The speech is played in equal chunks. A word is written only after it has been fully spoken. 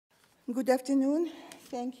Good afternoon.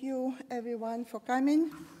 Thank you, everyone, for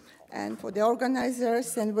coming, and for the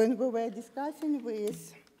organizers. And when we were discussing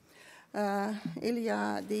with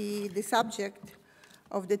Ilya the subject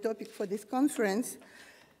of the topic for this conference,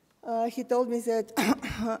 he told me that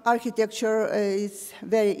architecture is a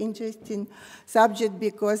very interesting subject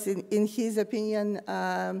because, in his opinion,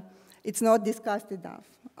 it's not discussed enough.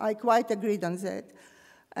 I quite agreed on that.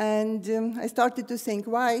 And I started to think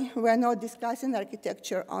why we're not discussing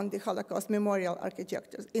architecture on the Holocaust memorial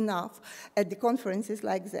architectures enough at the conferences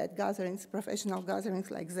like that, gatherings, professional gatherings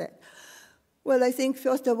like that. Well, I think,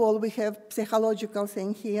 first of all, we have psychological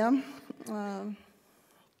thing here.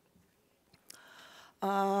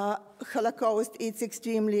 Holocaust is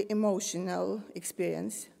extremely emotional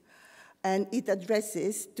experience, and it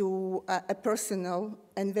addresses to a personal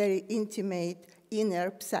and very intimate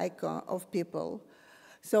inner psyche of people.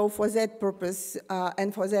 So for that purpose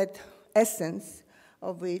and for that essence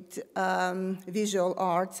of it, visual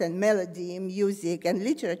arts and melody, music and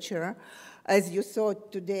literature, as you saw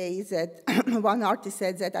today, that one artist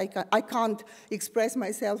said that I can't express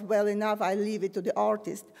myself well enough, I leave it to the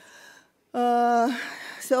artist.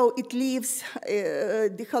 So it leaves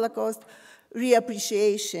the Holocaust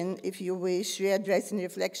reappreciation, if you wish, readdressing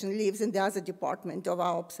reflection, lives in the other department of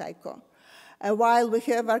our psyche. While we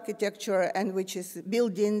have architecture, and which is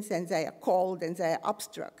buildings, and they are cold and they are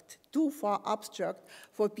abstract, too far abstract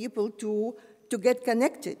for people to get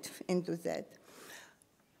connected into that.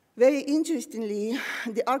 Very interestingly,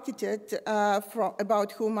 the architect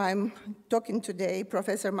about whom I'm talking today,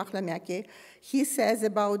 Professor Mahlamäki, he says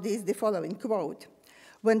about this the following quote: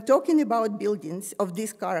 "When talking about buildings of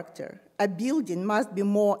this character, a building must be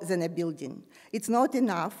more than a building. It's not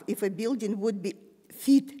enough if a building would be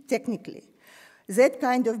fit technically. That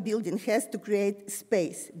kind of building has to create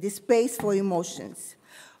space, the space for emotions.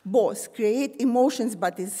 Both create emotions by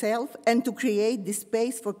itself and to create the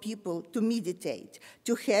space for people to meditate,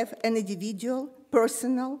 to have an individual,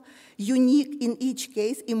 personal, unique in each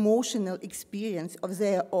case, emotional experience of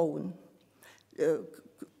their own."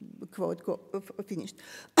 Quote, finished,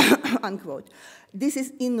 unquote. This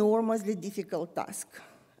is enormously difficult task,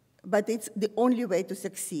 but it's the only way to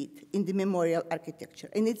succeed in the memorial architecture.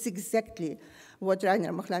 And it's exactly what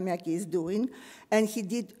Rainer Mahlamäki is doing. And he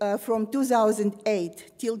did, from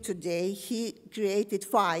 2008 till today, he created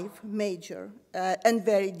 5 major and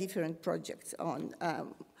very different projects on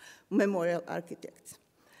memorial architects.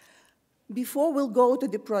 Before we'll go to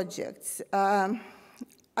the projects,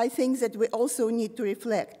 I think that we also need to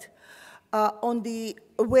reflect on the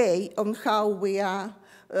way on how we are,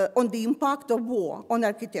 on the impact of war on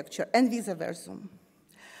architecture and vice versa.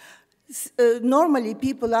 Normally,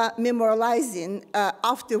 people are memorializing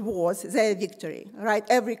after wars their victory, right?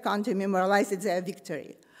 Every country memorializes their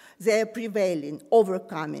victory. They are prevailing,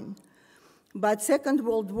 overcoming. But Second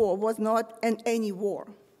World War was not any war.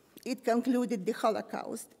 It concluded the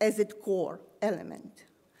Holocaust as its core element.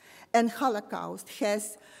 And Holocaust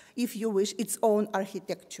has, if you wish, its own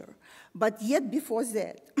architecture. But yet before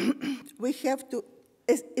that, we have to,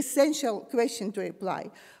 essential question to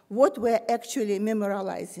reply, what we're actually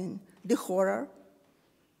memorializing: the horror,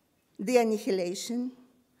 the annihilation,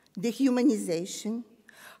 the humanization,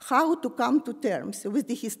 how to come to terms with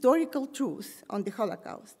the historical truth on the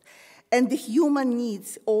Holocaust, and the human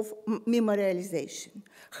needs of memorialization,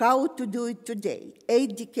 how to do it today,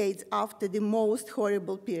 8 decades after the most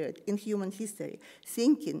horrible period in human history,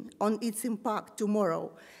 thinking on its impact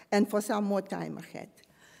tomorrow and for some more time ahead.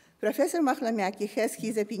 Professor Mahlamäki has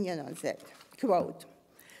his opinion on that. Quote,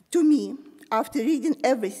 "To me, after reading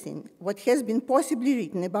everything what has been possibly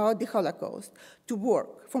written about the Holocaust, to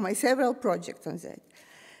work for my several projects on that,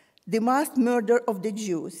 the mass murder of the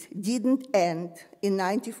Jews didn't end in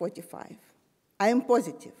 1945. I am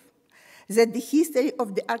positive that the history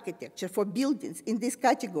of the architecture for buildings in this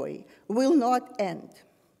category will not end.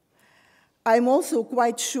 I'm also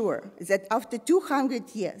quite sure that after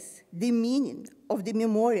 200 years, the meaning of the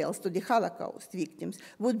memorials to the Holocaust victims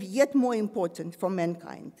would be yet more important for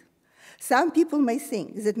mankind. Some people may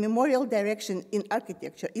think that memorial direction in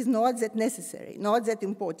architecture is not that necessary, not that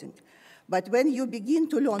important. But when you begin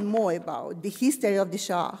to learn more about the history of the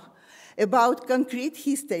Shoah, about concrete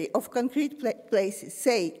history of concrete places,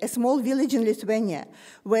 say a small village in Lithuania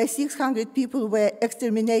where 600 people were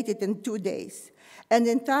exterminated in 2 days, an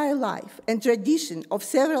entire life and tradition of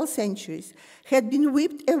several centuries had been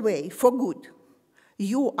whipped away for good,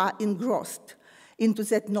 you are engrossed into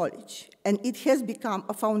that knowledge, and it has become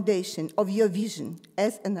a foundation of your vision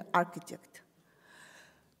as an architect."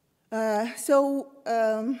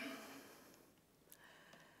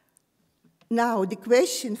 Now, the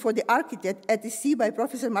question for the architect at the sea by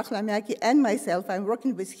Professor Mahlamäki and myself, I'm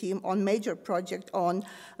working with him on major project on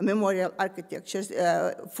memorial architectures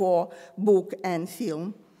for book and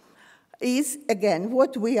film, is, again,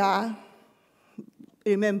 what we are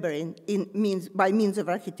remembering by means of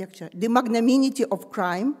architecture. The magnanimity of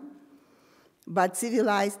crime, but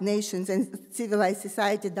civilized nations and civilized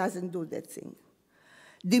society doesn't do that thing.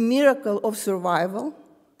 The miracle of survival,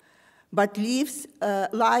 but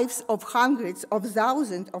lives of hundreds of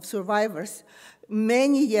thousands of survivors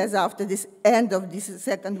many years after this end of this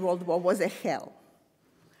Second World War was a hell.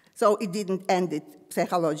 So it didn't end it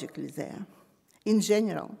psychologically there. In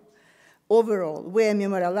general, overall, we are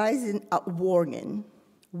memorializing a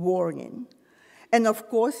warning. And of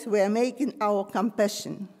course, we are making our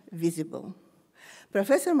compassion visible.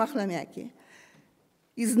 Professor Mahlamäki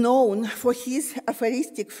is known for his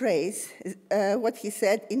aphoristic phrase, what he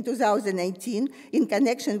said in 2018 in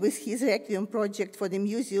connection with his Requiem project for the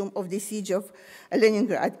Museum of the Siege of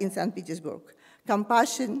Leningrad in St. Petersburg.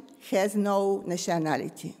 Compassion has no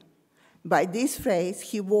nationality. By this phrase,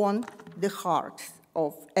 he won the hearts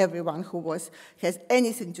of everyone who has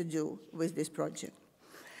anything to do with this project.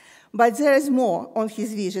 But there is more on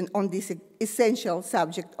his vision on this essential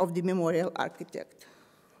subject of the memorial architect.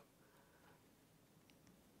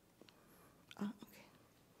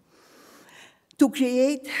 To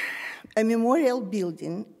create a memorial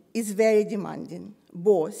building is very demanding,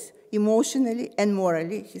 both emotionally and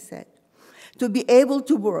morally, he said. To be able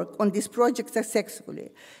to work on this project successfully,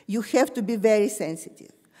 you have to be very sensitive.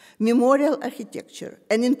 Memorial architecture,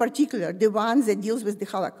 and in particular the one that deals with the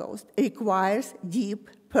Holocaust, requires deep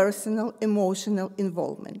personal, emotional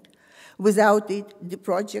involvement. Without it, the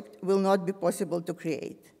project will not be possible to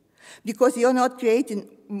create. Because you're not creating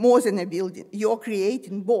more than a building, you're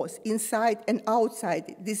creating both inside and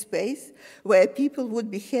outside this space where people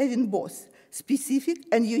would be having both specific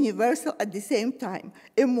and universal at the same time,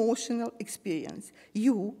 emotional experience.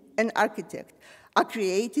 You, an architect, are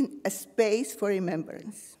creating a space for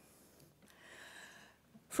remembrance.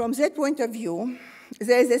 From that point of view,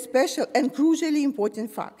 there is a special and crucially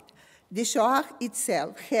important fact. The Shoah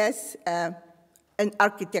itself has an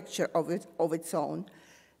architecture of its own.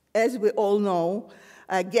 As we all know,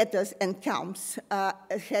 ghettos and camps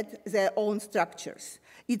had their own structures,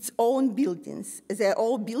 its own buildings, their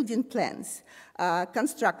own building plans,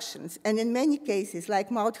 constructions, and in many cases, like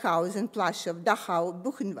Mauthausen, Plaszow, Dachau,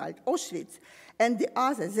 Buchenwald, Auschwitz, and the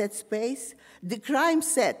others, that space, the crime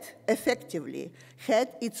set effectively had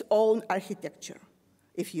its own architecture,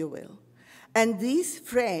 if you will. And this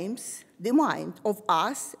frames the mind of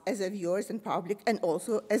us as viewers and public and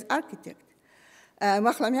also as architects.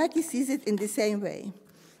 Mahlamäki sees it in the same way.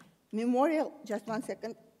 Memorial, just 1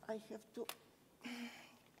 second, I have to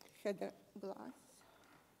have a glass.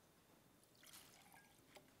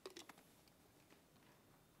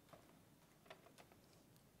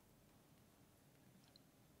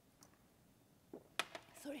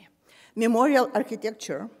 Sorry. Memorial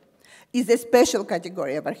architecture is a special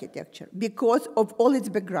category of architecture because of all its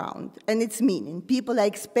background and its meaning. People are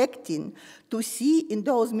expecting to see in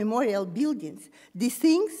those memorial buildings the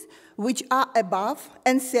things which are above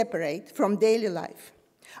and separate from daily life.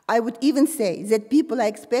 I would even say that people are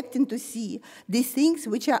expecting to see the things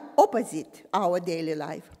which are opposite our daily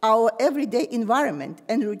life, our everyday environment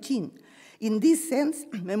and routine. In this sense,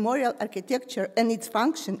 memorial architecture and its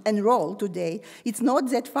function and role today, it's not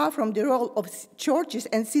that far from the role of churches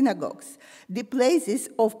and synagogues, the places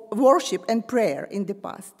of worship and prayer in the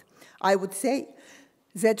past. I would say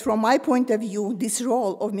that from my point of view, this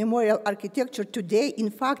role of memorial architecture today, in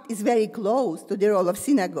fact, is very close to the role of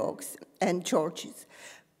synagogues and churches.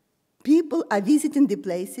 People are visiting the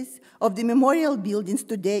places of the memorial buildings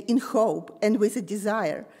today in hope and with a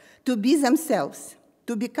desire to be themselves,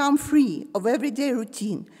 to become free of everyday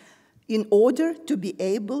routine in order to be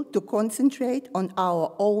able to concentrate on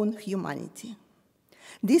our own humanity.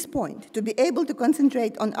 This point, to be able to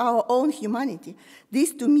concentrate on our own humanity,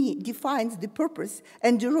 this to me defines the purpose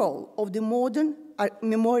and the role of the modern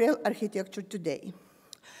memorial architecture today.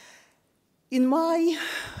 In my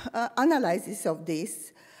analysis of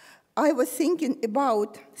this, I was thinking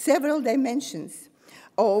about several dimensions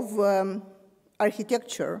of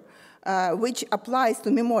architecture which applies to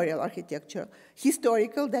memorial architecture.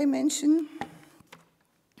 Historical dimension,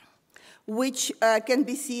 which can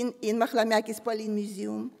be seen in Mahlamäki's Polin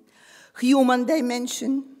Museum. Human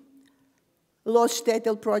dimension, Lost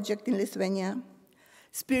Shtetl project in Lithuania.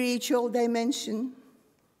 Spiritual dimension,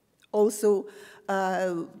 also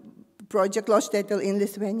project Lost Shtetl in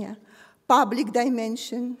Lithuania. Public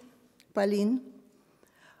dimension, Polin.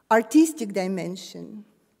 Artistic dimension,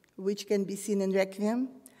 which can be seen in Requiem,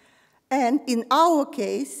 and in our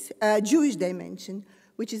case, Jewish dimension,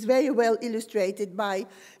 which is very well illustrated by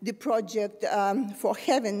the project for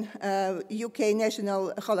Heaven, UK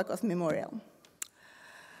National Holocaust Memorial.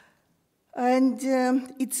 And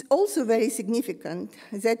it's also very significant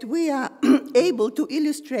that we are able to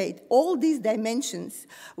illustrate all these dimensions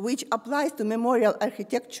which applies to memorial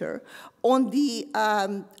architecture on the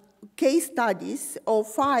case studies of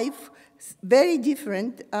 5 very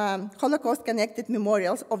different Holocaust-connected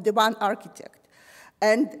memorials of the one architect.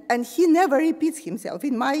 And he never repeats himself.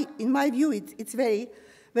 In my view, it's very,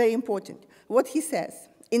 very important. What he says,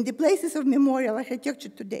 in the places of memorial architecture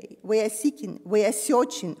today, we are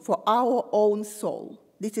searching for our own soul.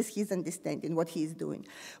 This is his understanding, what he is doing.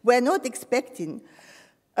 We are not expecting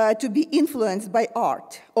to be influenced by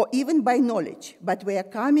art or even by knowledge, but we are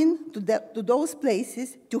coming to those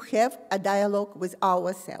places to have a dialogue with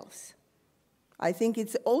ourselves. I think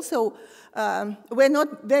it's also, we're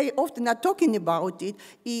not very often not talking about it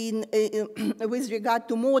with regard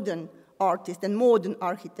to modern artists and modern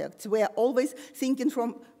architects. We are always thinking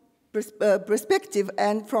from perspective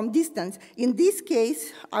and from distance. In this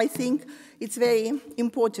case, I think it's very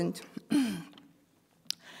important.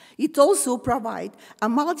 It also provides a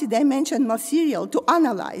multidimensional material to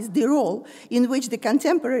analyze the role in which the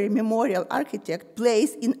contemporary memorial architect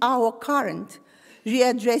plays in our current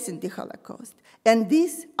readdressing the Holocaust. And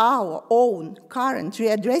this, our own current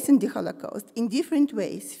readdressing the Holocaust in different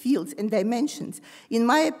ways, fields, and dimensions, in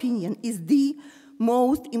my opinion, is the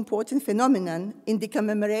most important phenomenon in the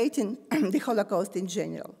commemorating the Holocaust in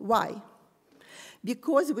general. Why?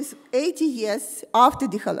 Because with 80 years after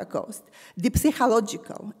the Holocaust, the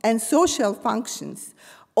psychological and social functions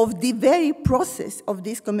of the very process of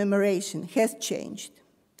this commemoration has changed.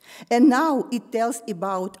 And now it tells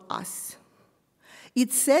about us.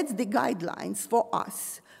 It sets the guidelines for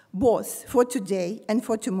us, both for today and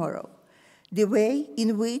for tomorrow. The way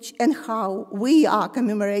in which and how we are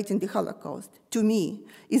commemorating the Holocaust, to me,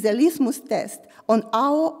 is a litmus test on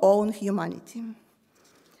our own humanity.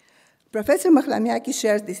 Professor Mahlamäki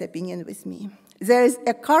shares this opinion with me. There is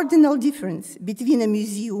a cardinal difference between a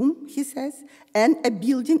museum, he says, and a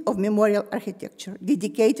building of memorial architecture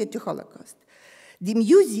dedicated to Holocaust. The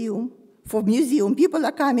museum, for museum, people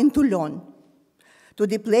are coming to learn. To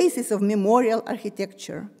the places of memorial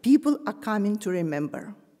architecture, people are coming to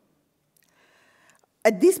remember.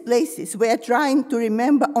 At these places, we are trying to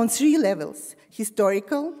remember on 3 levels: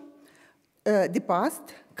 historical, the past,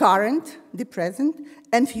 current, the present,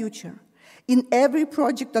 and future. In every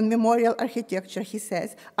project on memorial architecture, he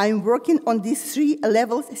says, I'm working on these 3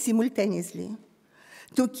 levels simultaneously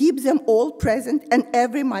to keep them all present in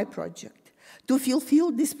every my project. To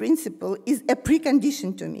fulfill this principle is a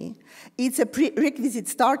precondition to me. It's a prerequisite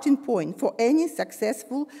starting point for any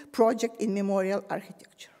successful project in memorial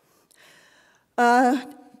architecture.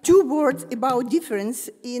 2 words about difference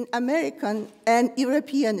in American and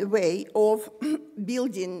European way of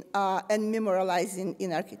building and memorializing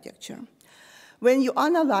in architecture. When you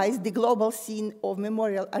analyze the global scene of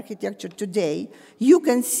memorial architecture today, you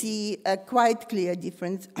can see a quite clear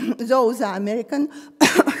difference. Those are American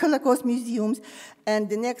Holocaust museums, and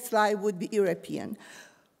the next slide would be European.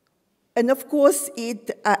 And of course, it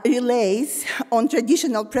relays on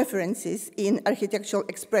traditional preferences in architectural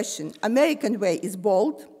expression. American way is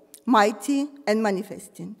bold, mighty, and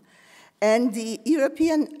manifesting. And the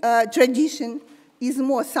European tradition is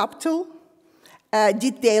more subtle,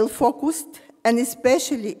 detail-focused, and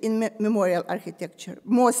especially in memorial architecture,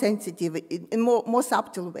 more sensitive, in a more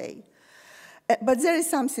subtle way. But there is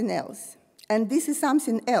something else, and this is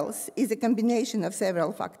something else is a combination of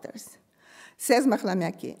several factors. Says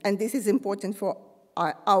Mahlamäki, and this is important for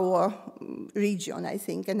our region, I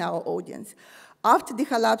think, and our audience. After the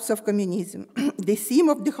collapse of communism, the theme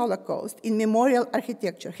of the Holocaust in memorial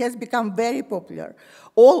architecture has become very popular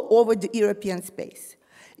all over the European space,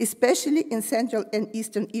 especially in Central and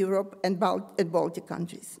Eastern Europe and Baltic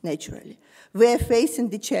countries, naturally. We are facing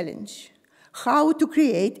the challenge, how to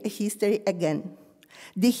create a history again,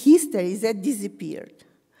 the history that disappeared.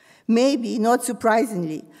 Maybe, not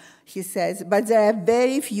surprisingly, he says, but there are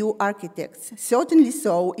very few architects, certainly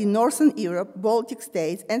so in Northern Europe, Baltic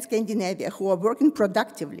states, and Scandinavia, who are working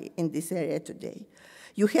productively in this area today.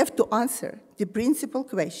 You have to answer the principal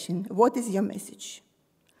question, what is your message?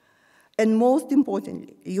 And most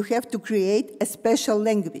importantly, you have to create a special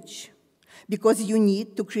language, because you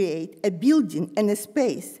need to create a building and a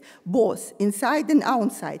space, both inside and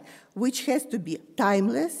outside, which has to be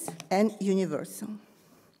timeless and universal.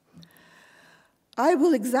 I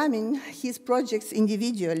will examine his projects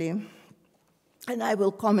individually, and I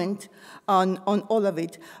will comment on all of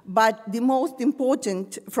it. But the most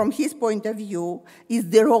important, from his point of view, is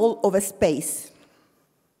the role of a space.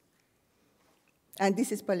 And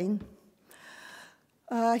this is Pauline.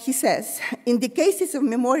 He says, in the cases of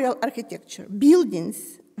memorial architecture,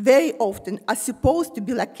 buildings very often are supposed to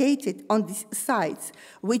be located on the sites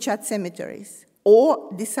which are cemeteries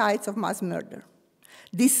or the sites of mass murder.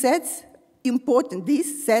 This sets important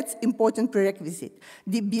prerequisite.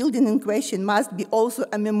 The building in question must be also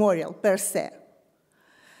a memorial per se.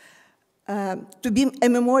 To be a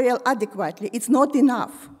memorial adequately, it's not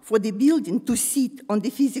enough for the building to sit on the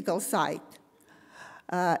physical site.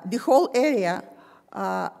 The whole area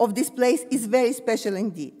of this place is very special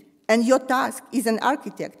indeed. And your task as an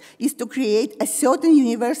architect is to create a certain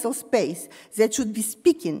universal space that should be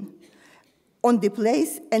speaking on the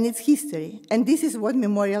place and its history. And this is what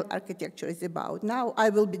memorial architecture is about. Now I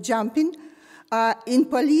will be jumping. In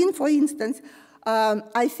Pauline, for instance,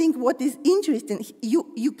 I think what is interesting,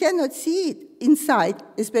 you cannot see it inside,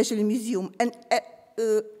 especially museum, and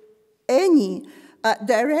any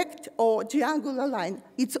direct or triangular line,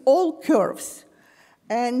 it's all curves.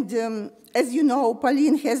 And as you know,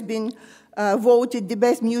 Pauline has been voted the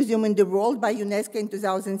best museum in the world by UNESCO in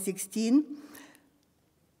 2016.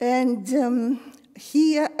 And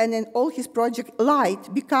here and in all his projects,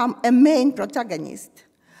 light become a main protagonist.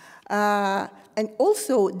 And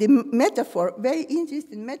also the metaphor, very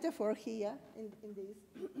interesting metaphor here in this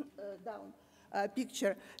down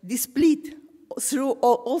picture, the split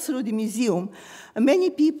all through the museum. Many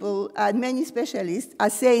people and many specialists are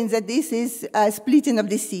saying that this is a splitting of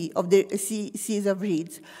the sea, seas of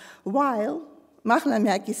reeds. While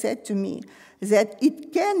Mahlamäki said to me that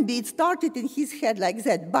it started in his head like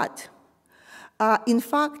that, but in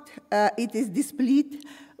fact, it is the split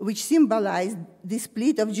which symbolized the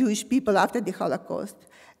split of Jewish people after the Holocaust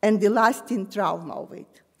and the lasting trauma of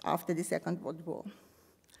it after the Second World War.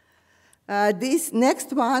 This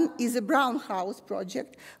next one is a Brown House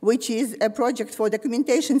project, which is a project for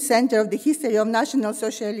documentation center of the history of National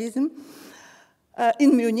Socialism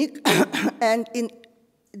in Munich, and in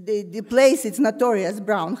the place it's notorious,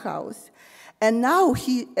 Brown House. And now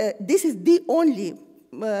this is the only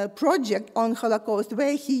project on Holocaust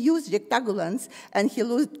where he used rectangulars and he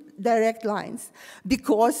used direct lines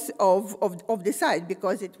because of the site,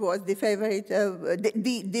 because it was the favorite,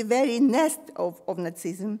 the very nest of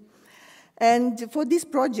Nazism. And for this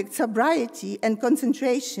project, sobriety and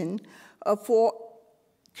concentration for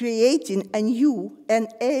creating a new and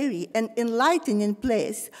airy and enlightening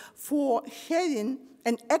place for having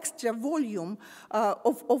an extra volume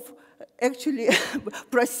of actually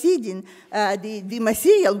proceeding the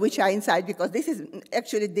material which are inside, because this is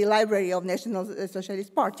actually the library of National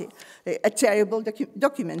Socialist Party. Terrible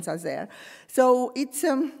documents are there. So it's,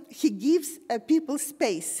 he gives people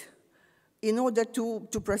space in order to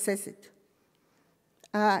process it.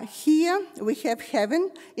 Here we have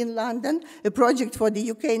Heaven in London, a project for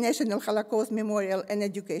the UK National Holocaust Memorial and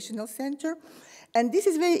Educational Center. And this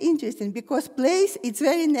is very interesting because place, it's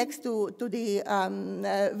very next to the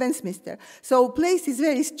Westminster. So place is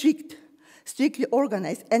very strictly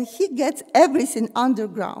organized, and he gets everything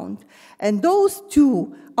underground. And those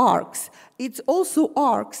two arcs, it's also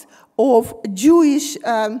arcs of Jewish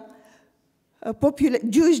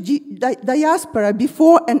Jewish diaspora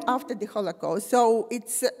before and after the Holocaust. So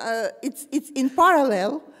it's in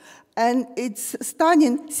parallel, and it's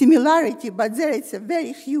stunning similarity, but there is a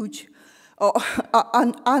very huge,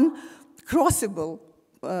 uncrossable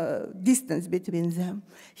distance between them.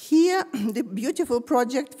 Here, the beautiful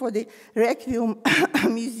project for the Requiem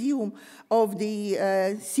Museum of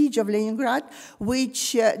the Siege of Leningrad,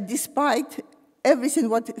 which despite everything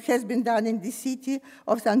what has been done in the city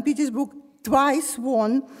of St. Petersburg, twice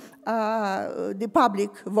won the public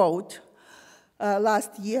vote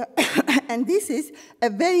last year. And this is a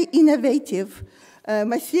very innovative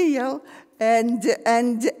material, and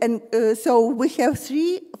so we have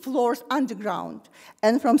 3 floors underground.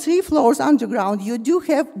 And from 3 floors underground, you do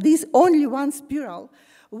have this only one spiral,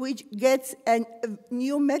 which gets a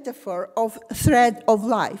new metaphor of thread of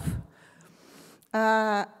life.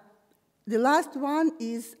 The last one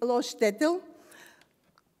is Lostettel.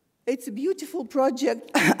 It's a beautiful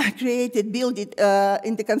project built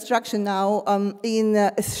in the construction now in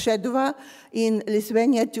Šeduva in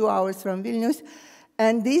Lithuania, 2 hours from Vilnius.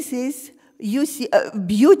 And this is, you see,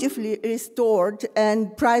 beautifully restored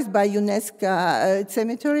and prized by UNESCO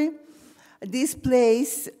cemetery. This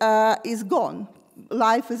place is gone.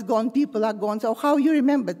 Life is gone, people are gone. So how you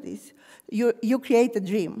remember this? You create a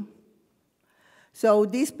dream. So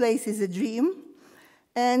this place is a dream.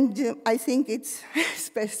 And I think it's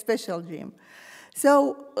a special dream.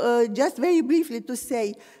 So just very briefly to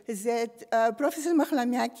say that Professor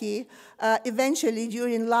Mahlamäki eventually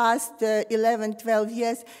during last 11, 12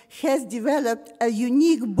 years has developed a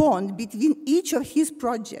unique bond between each of his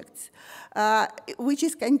projects, which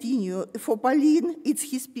is continued. For Pauline, it's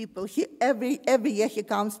his people. Every year he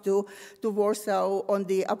comes to Warsaw on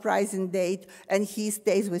the uprising date, and he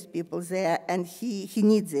stays with people there, and he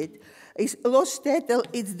needs it. Lostettel,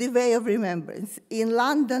 it's the way of remembrance. In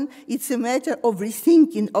London, it's a matter of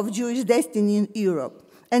rethinking of Jewish destiny in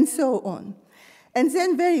Europe, and so on. And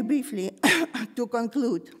then very briefly, to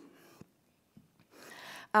conclude,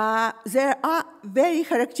 there are very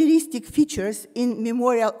characteristic features in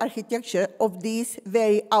memorial architecture of this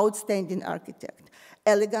very outstanding architect.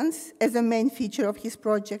 Elegance as a main feature of his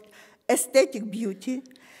project, aesthetic beauty,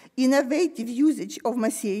 innovative usage of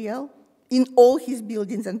material in all his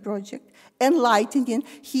buildings and projects, enlightening.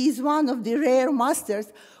 He is one of the rare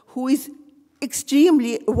masters who is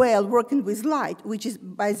extremely well working with light, which is,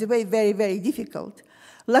 by the way, very, very difficult.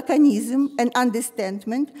 Laconism and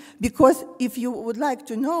understanding, because if you would like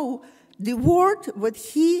to know, the word what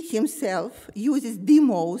he himself uses the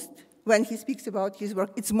most when he speaks about his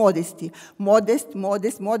work, it's modesty. Modest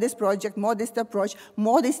project, modest approach.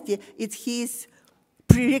 Modesty, it's his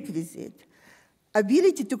prerequisite.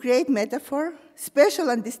 Ability to create metaphor, special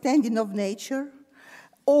understanding of nature,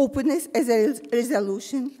 openness as a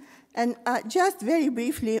resolution. And just very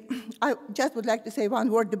briefly, I just would like to say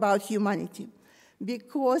one word about humanity.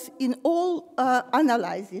 Because in all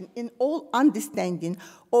analyzing, in all understanding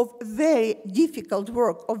of very difficult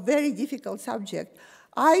work, of very difficult subject,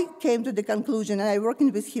 I came to the conclusion, and I worked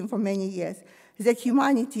with him for many years, that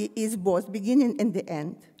humanity is both beginning and the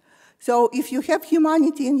end. So if you have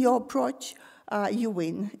humanity in your approach, you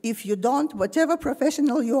win. If you don't, whatever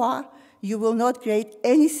professional you are, you will not create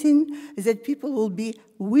anything that people will be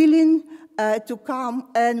willing to come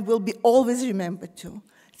and will be always remembered to.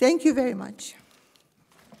 Thank you very much.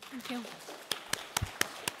 Thank you.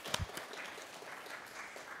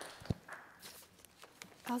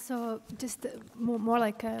 Also, just more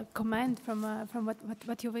like a comment from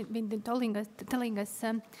what you've been telling us.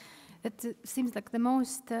 It seems like the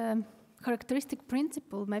most characteristic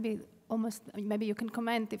principle. Maybe you can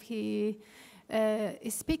comment if he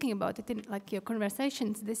is speaking about it in like your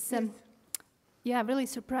conversations. This, really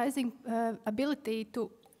surprising ability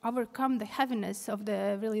to overcome the heaviness of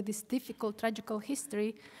this difficult, tragical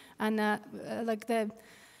history, and like the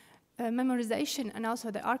memorization and also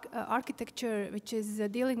the architecture, which is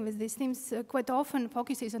dealing with these themes, quite often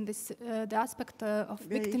focuses on this the aspect of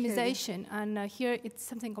victimization, and here it's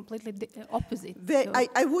something completely opposite.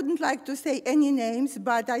 I wouldn't like to say any names,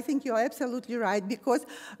 but I think you're absolutely right, because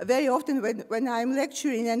very often when I'm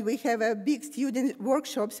lecturing and we have a big student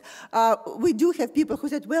workshops, we do have people who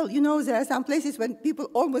said, well, you know, there are some places when people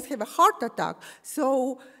almost have a heart attack,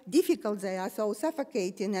 so difficult they are, so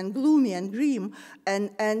suffocating and gloomy and grim, and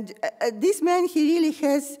this man, he really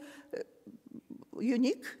has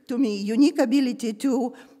unique ability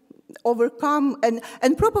to overcome,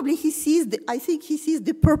 and probably I think he sees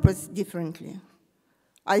the purpose differently.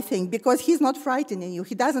 I think, because he's not frightening you.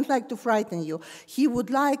 He doesn't like to frighten you. He would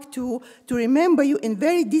like to remember you in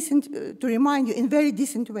very decent, to remind you in very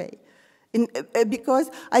decent way. Because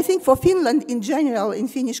I think for Finland in general, in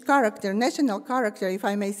Finnish character, national character, if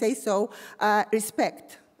I may say so,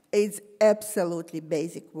 respect is absolutely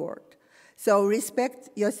basic word. So respect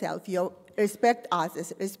yourself, respect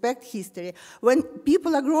others, respect history. When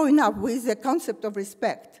people are growing up with the concept of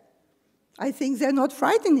respect, I think they're not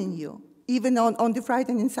frightening you, even on the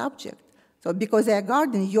frightening subject. So because they are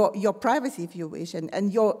guarding your privacy, if you wish,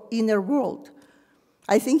 and your inner world.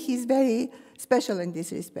 I think he's very special in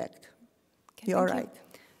this respect. Okay, you're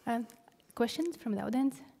right. Questions from the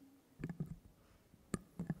audience?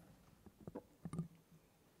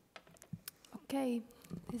 Okay,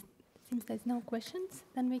 it seems there's no questions.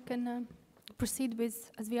 Then we can proceed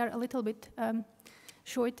with, as we are a little bit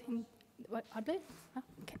short. What are they? Oh,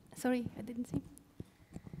 okay, sorry, I didn't see.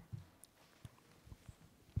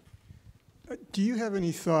 Do you have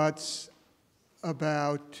any thoughts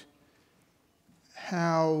about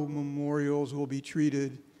how memorials will be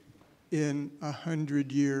treated in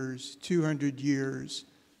 100 years, 200 years,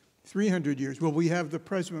 300 years? Will we have the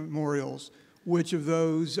present memorials? Which of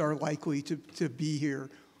those are likely to be here?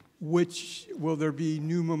 Which will there be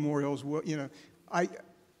new memorials? Well, you know, I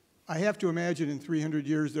have to imagine in 300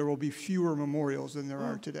 years there will be fewer memorials than there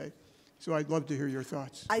are today. So I'd love to hear your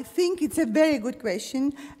thoughts. I think it's a very good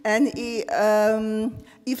question. And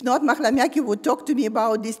if not, Mahlamäki would talk to me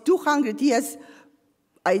about this 200 years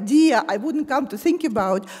idea. I wouldn't come to think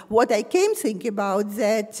about. What I came to think about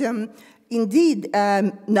that indeed,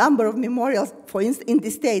 number of memorials, for instance, in the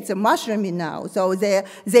States are mushrooming now. So they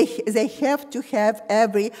have to have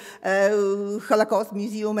every Holocaust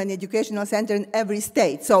museum and educational center in every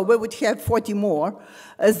state. So we would have 40 more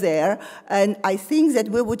there. And I think that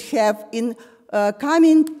we would have in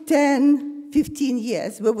coming 10, 15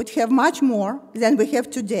 years, we would have much more than we have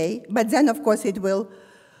today. But then, of course, it will,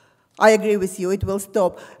 I agree with you, it will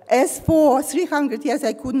stop. As for 300 years,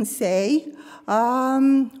 I couldn't say.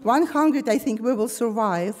 100, I think we will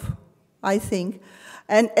survive, I think.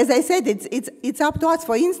 And as I said, it's up to us.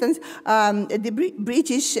 For instance, the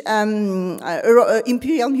British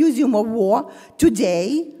Imperial Museum of War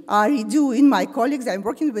today are redoing, my colleagues, I'm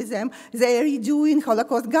working with them, they are redoing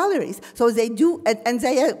Holocaust galleries. So they do, and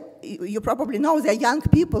they are, you probably know, they're young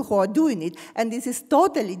people who are doing it, and this is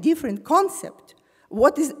totally different concept.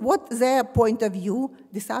 What their point of view?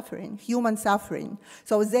 The suffering, human suffering.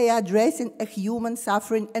 So they are addressing a human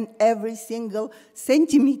suffering in every single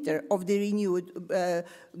centimeter of the renewed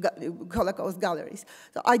Holocaust galleries.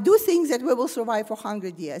 So I do think that we will survive for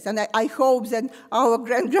 100 years, and I hope that our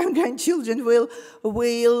grandchildren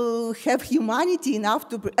will have humanity enough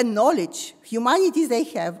to, and knowledge. Humanity they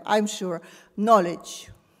have, I'm sure, knowledge.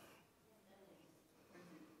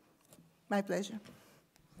 My pleasure.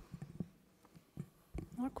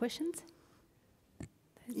 More questions?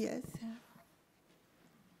 Yes.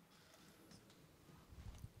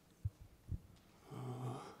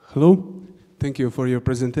 Hello. Thank you for your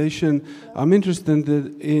presentation. I'm interested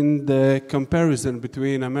in the comparison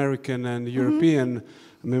between American and European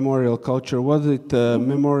memorial culture. Was it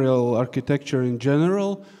memorial architecture in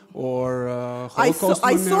general, or Holocaust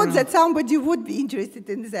I thought that somebody would be interested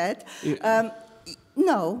in that.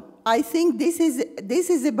 No, I think this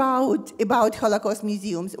is about Holocaust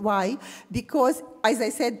museums. Why? Because, as I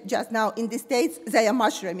said just now, in the States, they are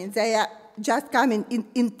mushrooming. They are just coming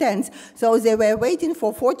in tens. So they were waiting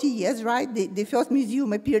for 40 years, right? The first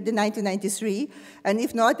museum appeared in 1993. And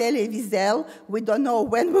if not Elie Wiesel, we don't know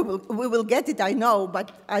when we will get it, I know,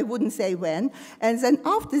 but I wouldn't say when. And then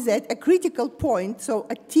after that, a critical point, so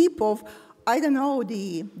a tip of, I don't know,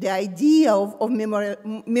 the idea of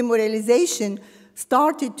memorialization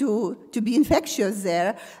started to be infectious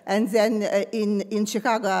there. And then in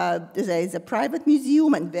Chicago, there is a private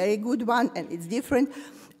museum, and very good one, and it's different.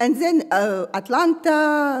 And then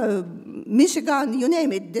Atlanta, Michigan, you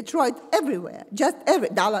name it, Detroit, everywhere,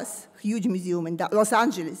 Dallas, huge museum, and Los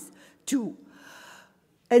Angeles, too.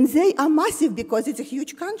 And they are massive because it's a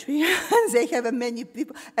huge country, and they have many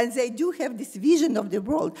people, and they do have this vision of the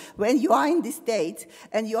world. When you are in the States,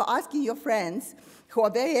 and you're asking your friends, who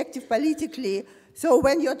are very active politically, so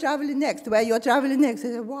when you're traveling next, where you're traveling next,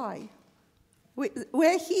 they say, why?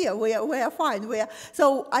 We're here, we are fine.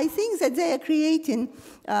 So I think that they are creating,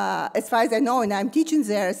 as far as I know, and I'm teaching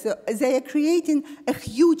there, so they are creating a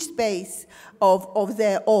huge space of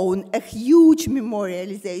their own, a huge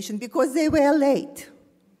memorialization, because they were late.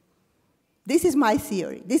 This is my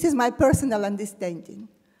theory. This is my personal understanding.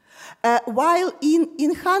 While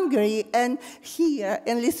in Hungary and here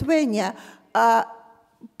in Lithuania,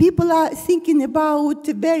 people are thinking about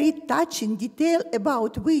very touching detail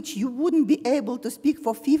about which you wouldn't be able to speak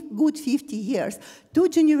for good 50 years. 2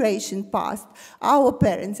 generations passed, our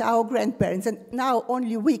parents, our grandparents, and now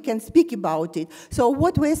only we can speak about it. So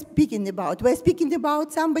what we're speaking about? We're speaking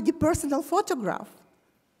about somebody's personal photograph,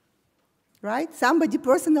 right? Somebody's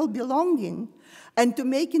personal belonging. And to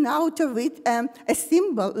making out of it a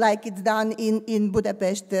symbol, like it's done in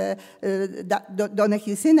Budapest,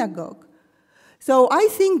 Donahue Synagogue. So I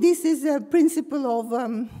think this is a principle of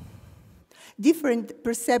different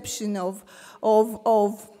perception of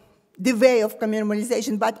the way of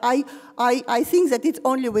memorialization. But I think that it's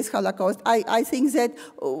only with Holocaust. I think that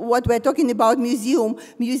what we're talking about museum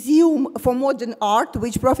for modern art,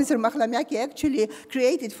 which Professor Mahlamäki actually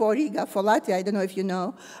created for Riga, for Latvia, I don't know if you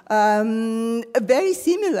know, very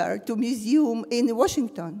similar to museum in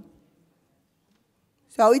Washington.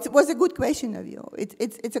 So it was a good question of you.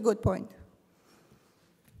 It's a good point.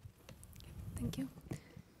 Thank you.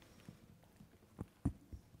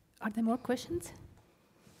 Are there more questions?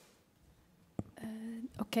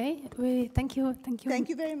 Okay, thank you. Thank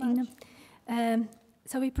you very much.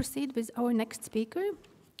 So we proceed with our next speaker,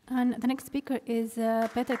 and the next speaker is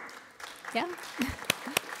Peter. Yeah.